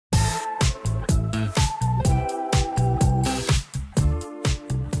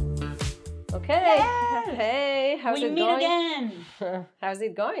Okay. Yes. Hey, how's We it meet going? again. How's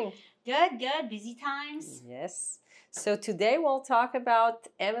it going? Good, good. Busy times. Yes. So today we'll talk about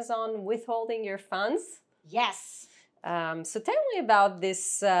Amazon withholding your funds. Yes. So tell me about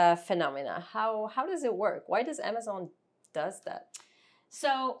this phenomena. How does it work? Why does Amazon does that?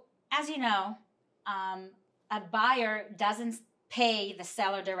 So, as you know, a buyer doesn't pay the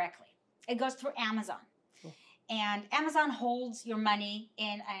seller directly. It goes through Amazon. And Amazon holds your money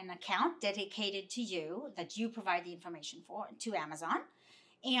in an account dedicated to you that you provide the information for to Amazon.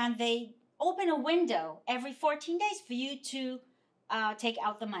 And they open a window every 14 days for you to take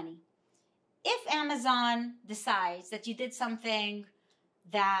out the money. If Amazon decides that you did something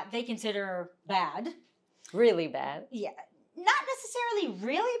that they consider bad, Really bad. yeah, not necessarily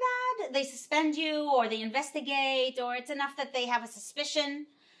really bad, they suspend you or they investigate, or it's enough that they have a suspicion.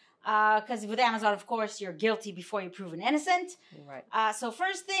 Because with Amazon, of course, you're guilty before you're proven innocent. Right. So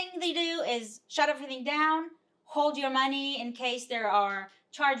first thing they do is shut everything down, hold your money in case there are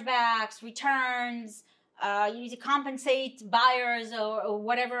chargebacks, returns. You need to compensate buyers or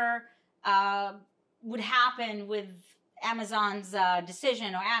whatever would happen with Amazon's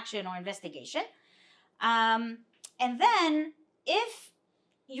decision or action or investigation. And then if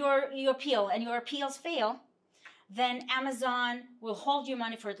you appeal and your appeals fail, then Amazon will hold your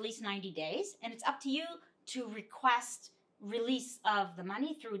money for at least 90 days. And it's up to you to request release of the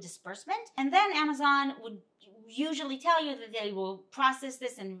money through disbursement. And then Amazon would usually tell you that they will process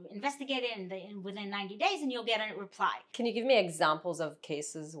this and investigate it within 90 days, and you'll get a reply. Can you give me examples of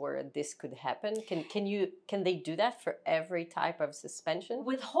cases where this could happen? Can they do that for every type of suspension?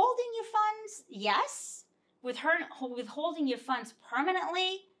 Withholding your funds, yes. Withholding your funds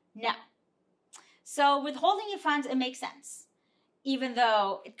permanently, no. So withholding your funds, it makes sense, even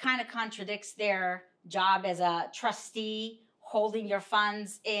though it kind of contradicts their job as a trustee holding your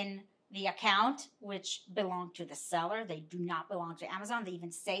funds in the account, which belong to the seller. They do not belong to Amazon. They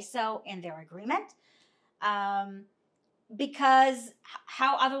even say so in their agreement. Because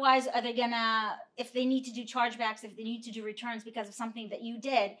how otherwise are they gonna, if they need to do chargebacks, if they need to do returns because of something that you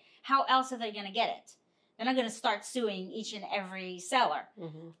did, how else are they gonna get it? They're not going to start suing each and every seller.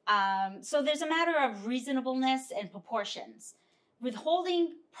 Mm-hmm. So there's a matter of reasonableness and proportions.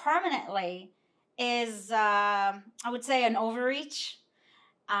 Withholding permanently is, I would say, an overreach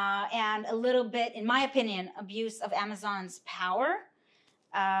and a little bit, in my opinion, abuse of Amazon's power.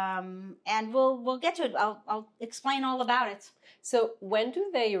 And we'll get to it. I'll explain all about it. So when do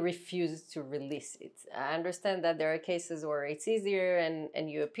they refuse to release it? I understand that there are cases where it's easier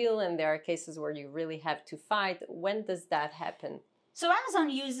and you appeal, and there are cases where you really have to fight. When does that happen? So Amazon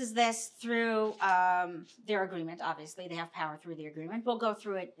uses this through their agreement. Obviously, they have power through the agreement. We'll go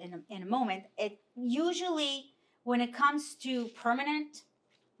through it in a moment. It usually, when it comes to permanent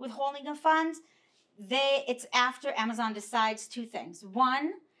withholding of funds, it's after Amazon decides two things.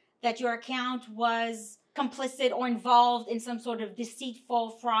 One, that your account was complicit or involved in some sort of deceitful,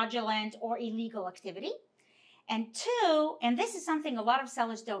 fraudulent, or illegal activity. And two, and this is something a lot of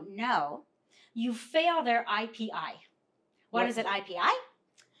sellers don't know, you fail their IPI. What is an IPI?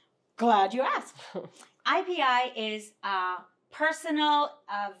 Glad you asked. IPI is a personal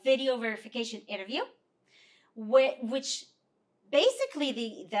video verification interview, which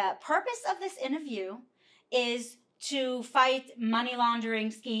basically the purpose of this interview is to fight money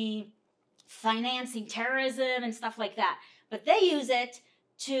laundering scheme, financing terrorism and stuff like that. But they use it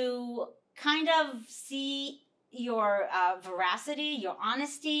to kind of see your veracity, your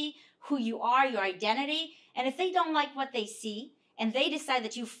honesty, who you are, your identity. And if they don't like what they see and they decide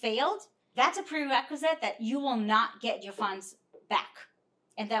that you failed, that's a prerequisite that you will not get your funds back,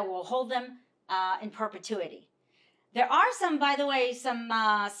 and that will hold them in perpetuity. There are some, by the way, some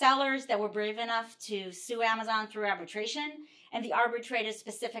sellers that were brave enough to sue Amazon through arbitration, and the arbitrator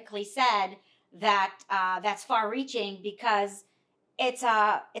specifically said that that's far-reaching because it's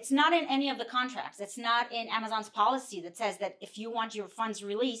not in any of the contracts. It's not in Amazon's policy that says that if you want your funds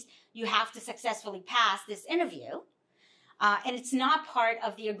released, you have to successfully pass this interview. And it's not part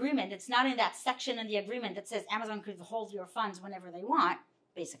of the agreement. It's not in that section of the agreement that says Amazon could hold your funds whenever they want,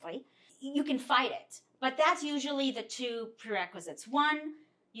 basically. You can fight it. But that's usually the two prerequisites. One,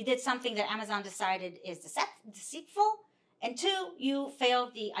 you did something that Amazon decided is deceitful. And two, you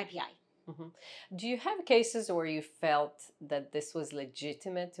failed the IPI. Mm-hmm. Do you have cases where you felt that this was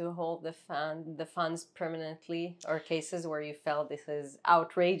legitimate to hold the funds permanently, or cases where you felt this is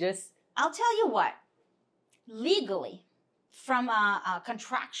outrageous? I'll tell you what. Legally, from a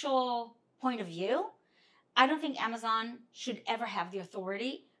contractual point of view, I don't think Amazon should ever have the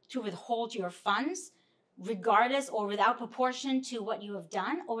authority to withhold your funds regardless or without proportion to what you have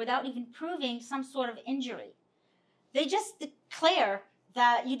done, or without even proving some sort of injury. They just declare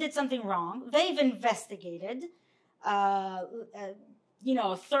that you did something wrong. They've investigated, a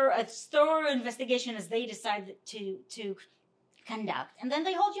thorough investigation as they decided to conduct, and then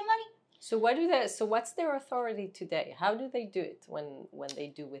they hold you money. So what's their authority today? How do they do it when they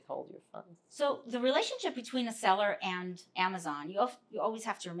do withhold your funds? So the relationship between a seller and Amazon, you always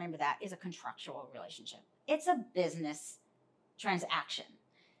have to remember that, is a contractual relationship. It's a business transaction.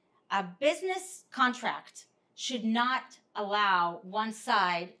 A business contract should not allow one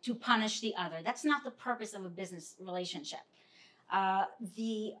side to punish the other. That's not the purpose of a business relationship.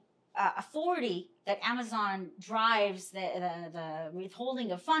 The authority that Amazon drives the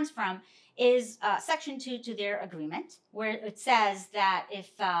withholding of funds from is Section 2 to their agreement, where it says that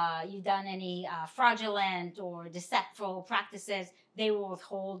if you've done any fraudulent or deceitful practices, they will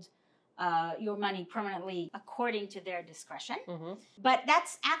withhold your money permanently according to their discretion. Mm-hmm. But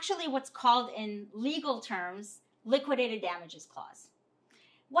that's actually what's called in legal terms liquidated damages clause.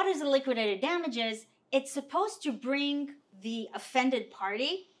 What is a liquidated damages? It's supposed to bring the offended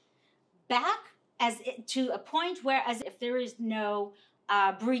party back to a point where, as if there is no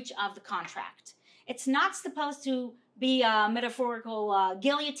breach of the contract. It's not supposed to be a metaphorical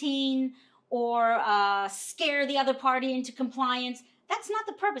guillotine or scare the other party into compliance. That's not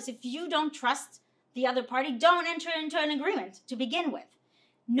the purpose. If you don't trust the other party, don't enter into an agreement to begin with.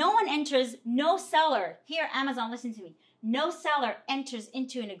 No seller, here Amazon, listen to me, no seller enters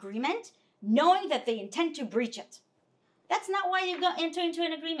into an agreement knowing that they intend to breach it. That's not why you enter into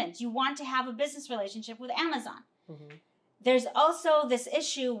an agreement. You want to have a business relationship with Amazon. Mm-hmm. There's also this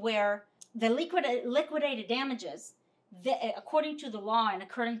issue where the liquidated damages, according to the law and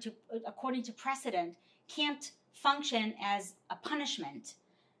according to precedent, can't function as a punishment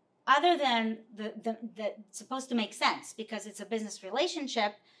other than it's supposed to make sense because it's a business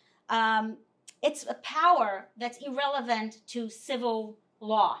relationship. It's a power that's irrelevant to civil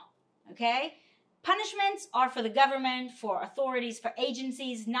law, okay? Punishments are for the government, for authorities, for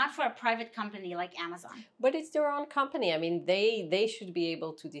agencies, not for a private company like Amazon. But it's their own company. I mean, they should be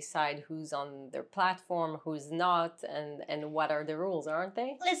able to decide who's on their platform, who's not, and what are the rules, aren't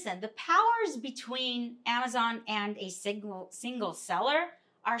they? Listen, the powers between Amazon and a single seller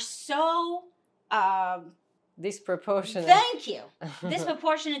are so disproportionate. Thank you.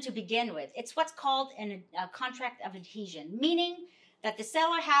 Disproportionate to begin with. It's what's called a contract of adhesion, meaning that the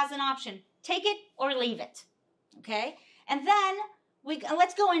seller has an option. Take it or leave it, okay? And then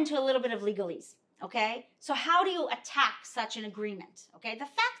let's go into a little bit of legalese, okay? So how do you attack such an agreement, okay? The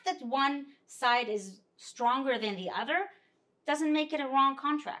fact that one side is stronger than the other doesn't make it a wrong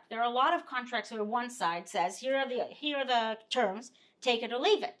contract. There are a lot of contracts where one side says, here are the terms, take it or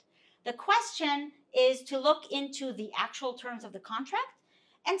leave it. The question is to look into the actual terms of the contract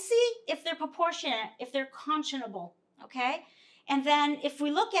and see if they're proportionate, if they're conscionable, okay? And then if we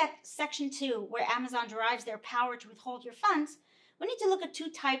look at Section 2, where Amazon derives their power to withhold your funds, we need to look at two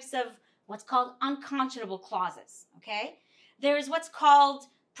types of what's called unconscionable clauses, okay? There is what's called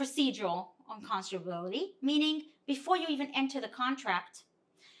procedural unconscionability, meaning before you even enter the contract,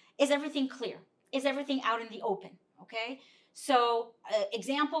 is everything clear? Is everything out in the open, okay? So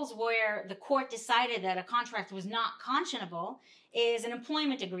examples where the court decided that a contract was not conscionable is an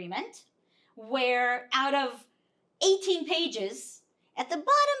employment agreement where out of 18 pages, at the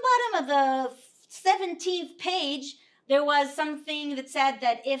bottom of the 17th page, there was something that said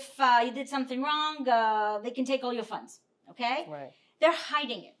that if you did something wrong, they can take all your funds, okay? Right. They're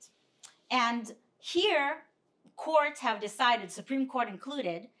hiding it. And here, courts have decided, Supreme Court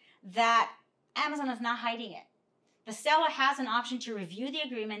included, that Amazon is not hiding it. The seller has an option to review the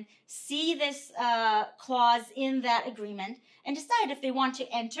agreement, see this clause in that agreement, and decide if they want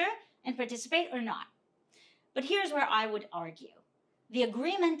to enter and participate or not. But here's where I would argue. The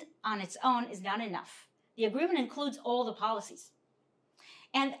agreement on its own is not enough. The agreement includes all the policies.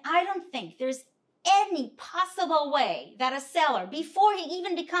 And I don't think there's any possible way that a seller, before he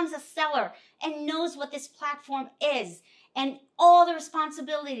even becomes a seller and knows what this platform is, and all the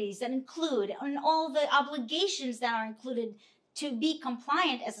responsibilities that include, and all the obligations that are included to be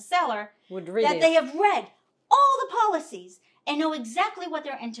compliant as a seller, they have read all the policies and know exactly what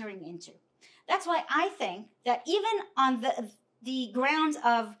they're entering into. That's why I think that even on the grounds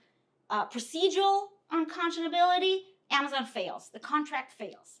of procedural unconscionability, Amazon fails. The contract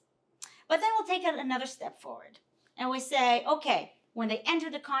fails. But then we'll take it another step forward. And we say, okay, when they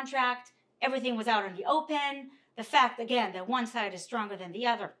entered the contract, everything was out in the open. The fact, again, that one side is stronger than the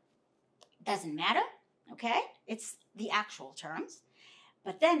other doesn't matter, okay? It's the actual terms.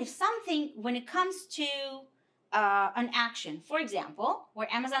 But then when it comes to an action, for example, where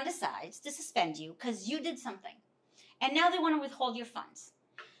Amazon decides to suspend you because you did something, and now they want to withhold your funds,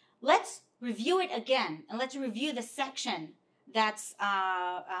 let's review it again, and let's review the section that's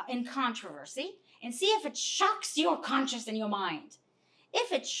in controversy and see if it shocks your conscience and your mind.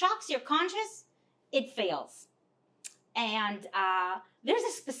 If it shocks your conscience, it fails. And there's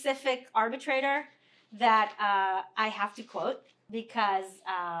a specific arbitrator that I have to quote because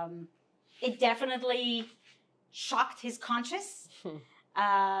it definitely shocked his conscience.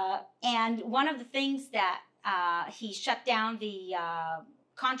 And one of the things that he shut down the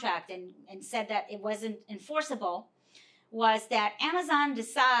contract and said that it wasn't enforceable was that Amazon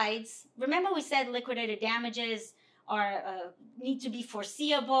decides, remember we said liquidated damages are need to be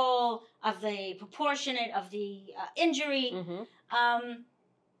foreseeable, of the proportionate of the injury.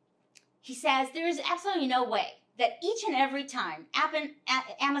 He says there is absolutely no way that each and every time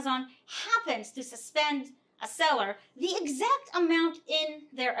Amazon happens to suspend a seller, the exact amount in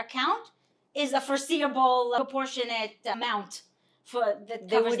their account is a foreseeable, proportionate amount for that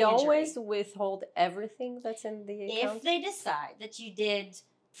They covers would the injury. always withhold everything that's in the account? If they decide that you did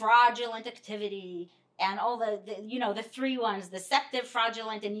fraudulent activity and all the three ones, deceptive,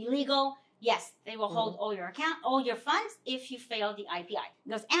 fraudulent, and illegal, yes, they will hold all your funds if you fail the IPI.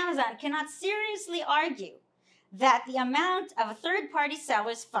 Because Amazon cannot seriously argue that the amount of a third-party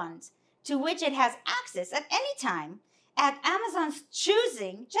seller's funds to which it has access at any time at Amazon's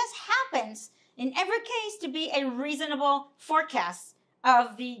choosing just happens in every case to be a reasonable forecast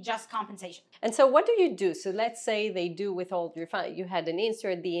of the just compensation. And so what do you do? So let's say they do withhold your fund. You had an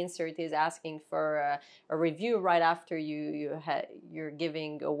insert. The insert is asking for a review right after you're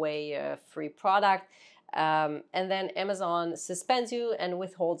giving away a free product. And then Amazon suspends you and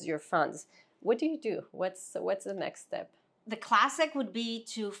withholds your funds. What do you do? What's the next step? The classic would be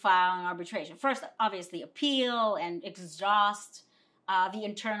to file an arbitration. First, obviously, appeal and exhaust the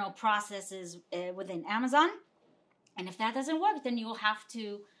internal processes within Amazon. And if that doesn't work, then you will have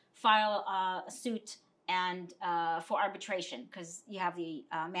to file a suit and for arbitration because you have the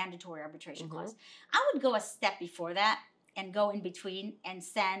mandatory arbitration clause. I would go a step before that and go in between and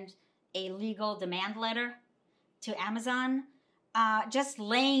send a legal demand letter to Amazon, just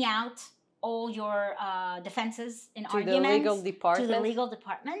laying out all your defenses and arguments to the legal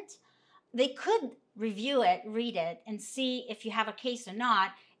department. They could review it, read it, and see if you have a case or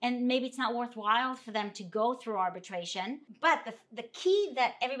not. And maybe it's not worthwhile for them to go through arbitration. But the key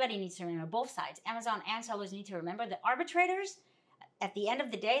that everybody needs to remember, both sides, Amazon and sellers need to remember that arbitrators, at the end of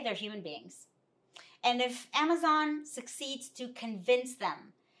the day, they're human beings. And if Amazon succeeds to convince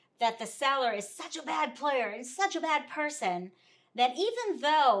them that the seller is such a bad player and such a bad person, that even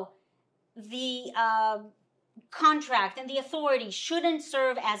though the contract and the authority shouldn't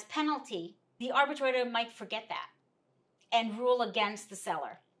serve as penalty, the arbitrator might forget that and rule against the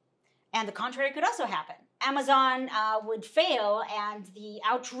seller. And the contrary could also happen. Amazon would fail, and the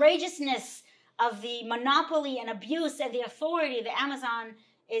outrageousness of the monopoly and abuse and the authority that Amazon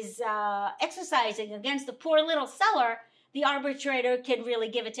is exercising against the poor little seller, the arbitrator can really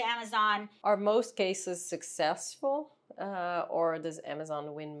give it to Amazon. Are most cases successful, or does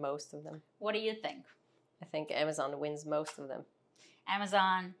Amazon win most of them? What do you think? I think Amazon wins most of them.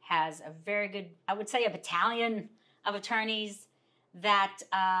 Amazon has a very good, I would say, a battalion of attorneys that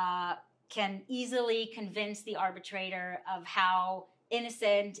can easily convince the arbitrator of how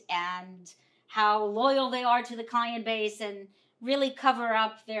innocent and how loyal they are to the client base and really cover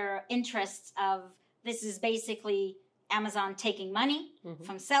up their interests of this is basically Amazon taking money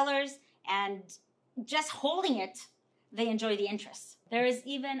from sellers and just holding it, they enjoy the interest. There is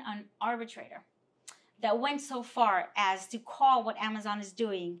even an arbitrator that went so far as to call what Amazon is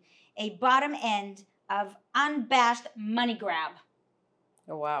doing a bottom end of unabashed money grab.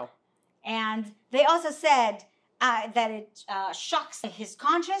 Oh, wow. And they also said that it shocks his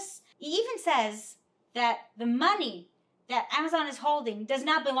conscience. He even says that the money that Amazon is holding does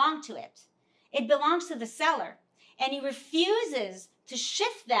not belong to it. It belongs to the seller. And he refuses to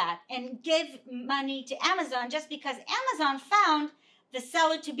shift that and give money to Amazon just because Amazon found the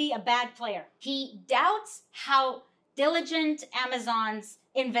seller to be a bad player. He doubts how diligent Amazon's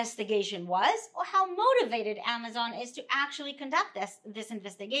investigation was or how motivated Amazon is to actually conduct this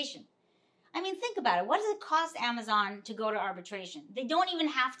investigation. I mean, think about it. What does it cost Amazon to go to arbitration? They don't even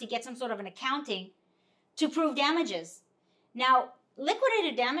have to get some sort of an accounting to prove damages. Now,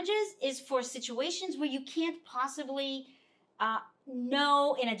 liquidated damages is for situations where you can't possibly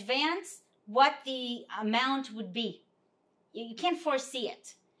know in advance what the amount would be. You can't foresee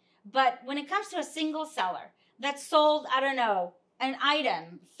it. But when it comes to a single seller that sold, I don't know, an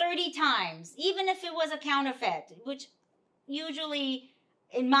item 30 times, even if it was a counterfeit, which usually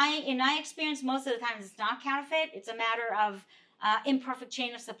in my experience, most of the time it's not counterfeit. It's a matter of imperfect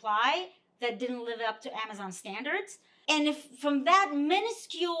chain of supply that didn't live up to Amazon standards. And if from that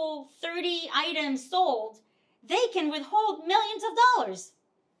minuscule 30 items sold, they can withhold millions of dollars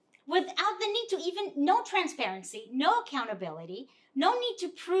without the need to even, no transparency, no accountability, no need to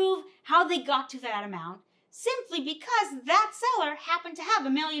prove how they got to that amount, simply because that seller happened to have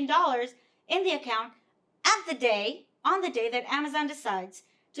 $1 million in the account on the day that Amazon decides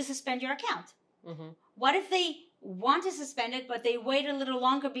to suspend your account. Mm-hmm. What if they want to suspend it, but they wait a little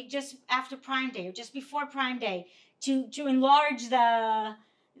longer, just after Prime Day or just before Prime Day, to enlarge the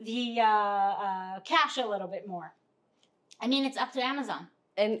cash a little bit more? I mean, it's up to Amazon.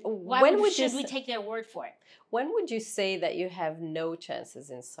 And should we take their word for it? When would you say that you have no chances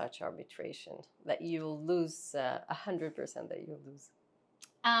in such arbitration, that you'll lose 100% that you'll lose?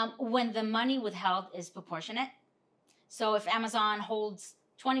 When the money withheld is proportionate. So if Amazon holds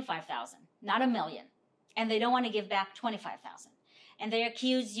 $25,000, not $1 million, and they don't want to give back $25,000, and they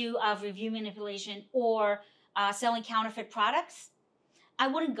accuse you of review manipulation or selling counterfeit products, I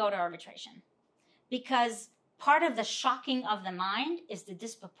wouldn't go to arbitration, because part of the shocking of the mind is the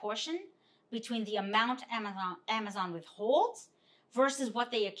disproportion between the amount Amazon withholds versus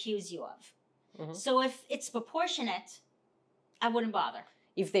what they accuse you of. Mm-hmm. So if it's proportionate, I wouldn't bother.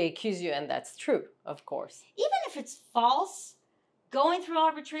 If they accuse you, and that's true, of course. Even if it's false, going through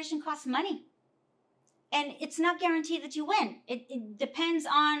arbitration costs money. And it's not guaranteed that you win. It depends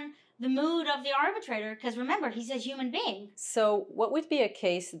on the mood of the arbitrator, because remember, he's a human being. So what would be a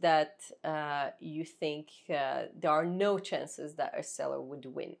case that you think there are no chances that a seller would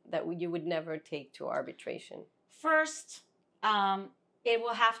win, that you would never take to arbitration? First, it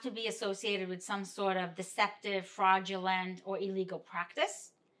will have to be associated with some sort of deceptive, fraudulent, or illegal practice.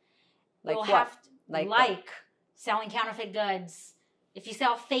 Like what? Like selling counterfeit goods. If you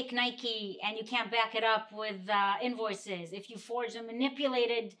sell fake Nike and you can't back it up with invoices, if you forge and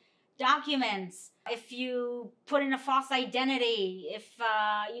manipulated documents, if you put in a false identity, if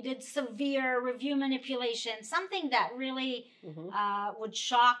you did severe review manipulation, something that really would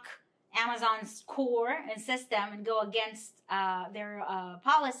shock Amazon's core and system and go against their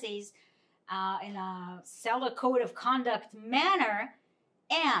policies in a seller code of conduct manner,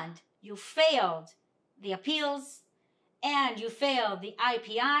 and you failed the appeals, and you failed the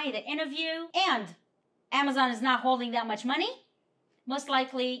IPI, the interview, and Amazon is not holding that much money, most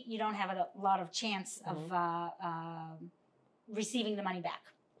likely you don't have a lot of chance of receiving the money back.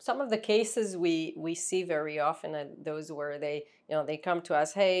 Some of the cases we see very often are those where they come to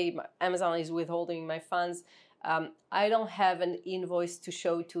us, hey, Amazon is withholding my funds. I don't have an invoice to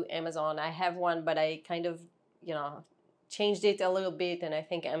show to Amazon. I have one, but I kind of, changed it a little bit, and I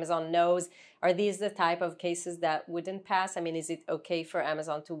think Amazon knows. Are these the type of cases that wouldn't pass? I mean, is it okay for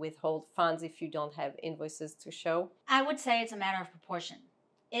Amazon to withhold funds if you don't have invoices to show? I would say it's a matter of proportion.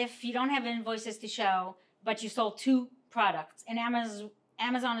 If you don't have invoices to show, but you sold 2 products, and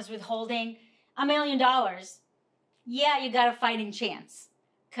Amazon is withholding $1 million, yeah, you got a fighting chance.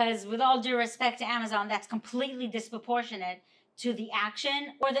 Because with all due respect to Amazon, that's completely disproportionate to the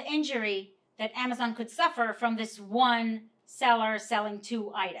action or the injury that Amazon could suffer from this one seller selling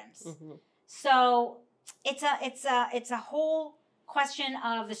 2 items. Mm-hmm. So it's a whole question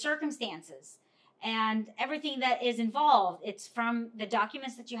of the circumstances and everything that is involved. It's from the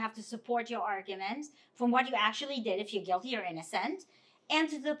documents that you have to support your argument, from what you actually did, if you're guilty or innocent, and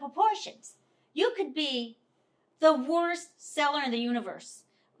to the proportions. You could be the worst seller in the universe.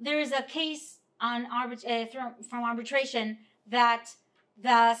 There is a case on from arbitration that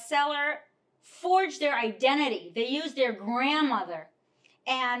the seller forged their identity. They used their grandmother,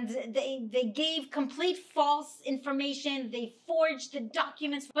 and they gave complete false information. They forged the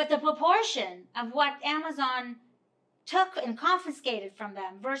documents, but the proportion of what Amazon took and confiscated from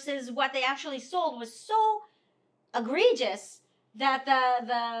them versus what they actually sold was so egregious that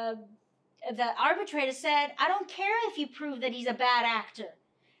the arbitrator said, I don't care if you prove that he's a bad actor.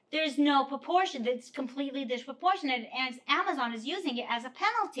 There's no proportion. It's completely disproportionate, and Amazon is using it as a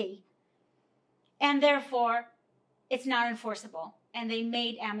penalty. And therefore, it's not enforceable. And they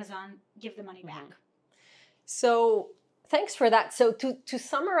made Amazon give the money back. So thanks for that. So to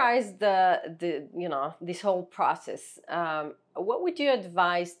summarize this whole process, what would you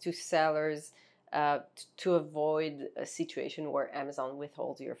advise to sellers to avoid a situation where Amazon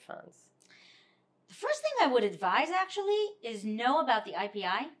withholds your funds? The first thing I would advise actually is know about the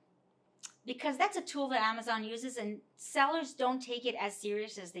IPI, because that's a tool that Amazon uses and sellers don't take it as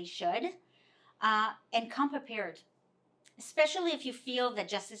serious as they should. And come prepared. especially if you feel that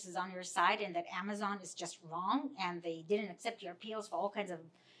justice is on your side and that Amazon is just wrong and they didn't accept your appeals for all kinds of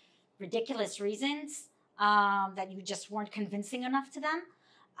ridiculous reasons, that you just weren't convincing enough to them.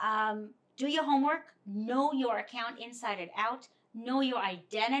 Do your homework, know your account inside and out, know your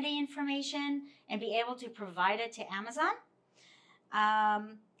identity information, and be able to provide it to Amazon.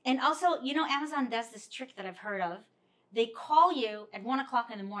 And also, you know, Amazon does this trick that I've heard of. They call you at 1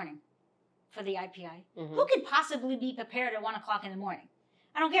 o'clock in the morning for the IPI. Mm-hmm. Who could possibly be prepared at 1 o'clock in the morning?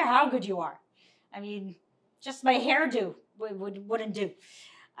 I don't care how good you are. I mean, just my hairdo wouldn't do.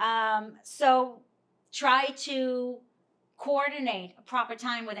 So try to coordinate a proper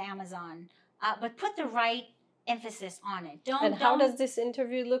time with Amazon, but put the right emphasis on it. How does this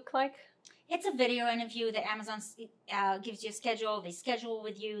interview look like? It's a video interview that Amazon gives you a schedule. They schedule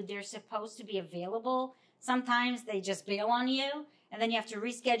with you. They're supposed to be available. Sometimes they just bail on you, and then you have to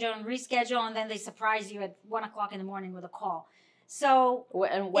reschedule, and then they surprise you at 1 o'clock in the morning with a call. So,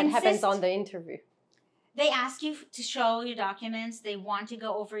 and what happens on the interview? They ask you to show your documents. They want to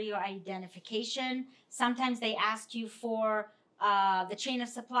go over your identification. Sometimes they ask you for the chain of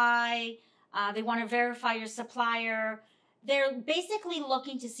supply. They want to verify your supplier. They're basically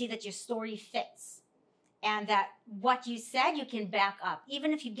looking to see that your story fits and that what you said you can back up.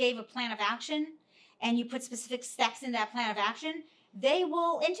 Even if you gave a plan of action and you put specific steps in that plan of action, they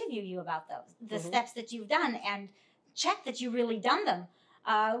will interview you about those, the steps that you've done, and check that you really done them.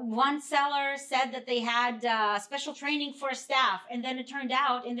 One seller said that they had special training for staff, and then it turned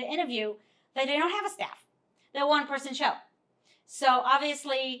out in the interview that they don't have a staff. They're a one-person show. So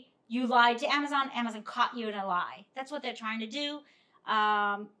obviously you lied to Amazon. Amazon caught you in a lie. That's what they're trying to do.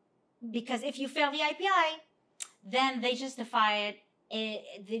 Because if you fail the IPI, then they justify it.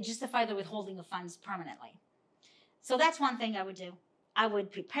 They justify the withholding of funds permanently. So that's one thing I would do. I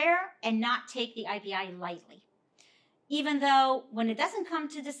would prepare and not take the IPI lightly. Even though when it doesn't come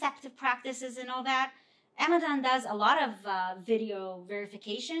to deceptive practices and all that, Amazon does a lot of video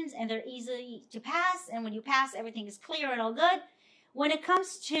verifications, and they're easy to pass. And when you pass, everything is clear and all good. When it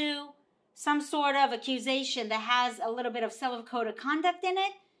comes to some sort of accusation that has a little bit of civil code of conduct in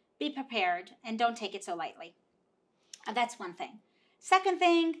it, be prepared and don't take it so lightly. That's one thing. Second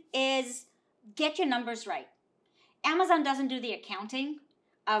thing is get your numbers right. Amazon doesn't do the accounting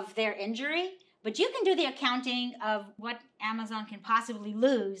of their injury, but you can do the accounting of what Amazon can possibly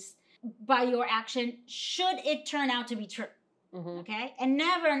lose by your action should it turn out to be true. Okay? And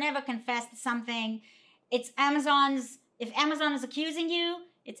never confess to something. It's Amazon's, if Amazon is accusing you,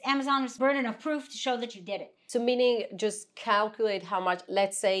 it's Amazon's burden of proof to show that you did it. So meaning just calculate how much,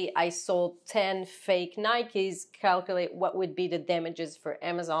 let's say I sold 10 fake Nikes, calculate what would be the damages for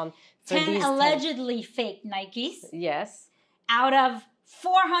Amazon for 10 allegedly fake Nikes. Yes. Out of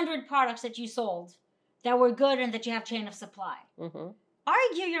 400 products that you sold that were good and that you have chain of supply.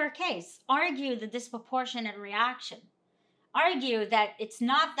 Argue your case. Argue the disproportionate reaction. Argue that it's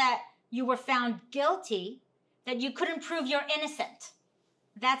not that you were found guilty, that you couldn't prove you're innocent.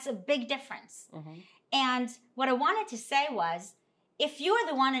 That's a big difference. And what I wanted to say was, if you're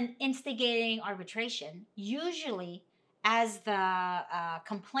the one instigating arbitration, usually as the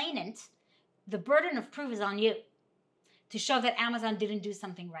complainant, the burden of proof is on you to show that Amazon didn't do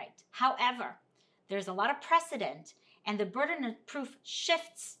something right. However, there's a lot of precedent, and the burden of proof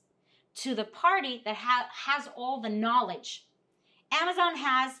shifts to the party that has all the knowledge. Amazon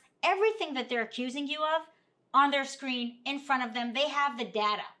has everything that they're accusing you of on their screen in front of them. They have the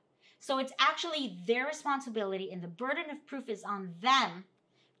data. So it's actually their responsibility, and the burden of proof is on them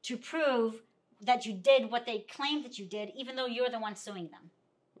to prove that you did what they claim that you did, even though you're the one suing them.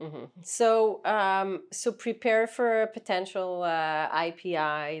 So prepare for a potential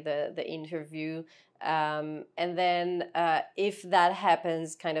IPI, the interview, and then if that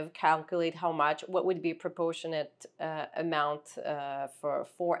happens, kind of calculate what would be a proportionate amount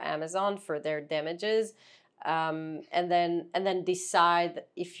for Amazon for their damages. And then decide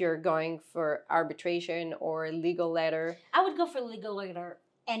if you're going for arbitration or a legal letter. I would go for a legal letter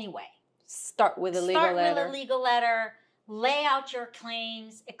anyway. Start with a legal letter. Start with a legal letter. Lay out your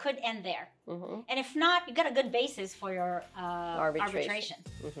claims. It could end there. And if not, you got a good basis for your arbitration.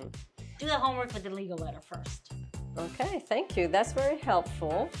 Do the homework with the legal letter first. Okay, thank you. That's very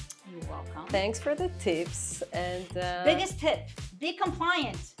helpful. You're welcome. Thanks for the tips. And biggest tip: be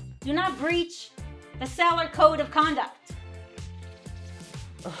compliant. Do not breach the seller code of conduct.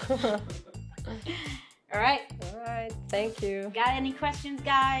 All right. Thank you. Got any questions,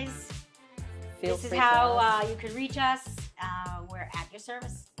 guys? This is how you can reach us. We're at your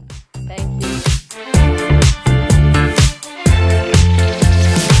service. Thank you.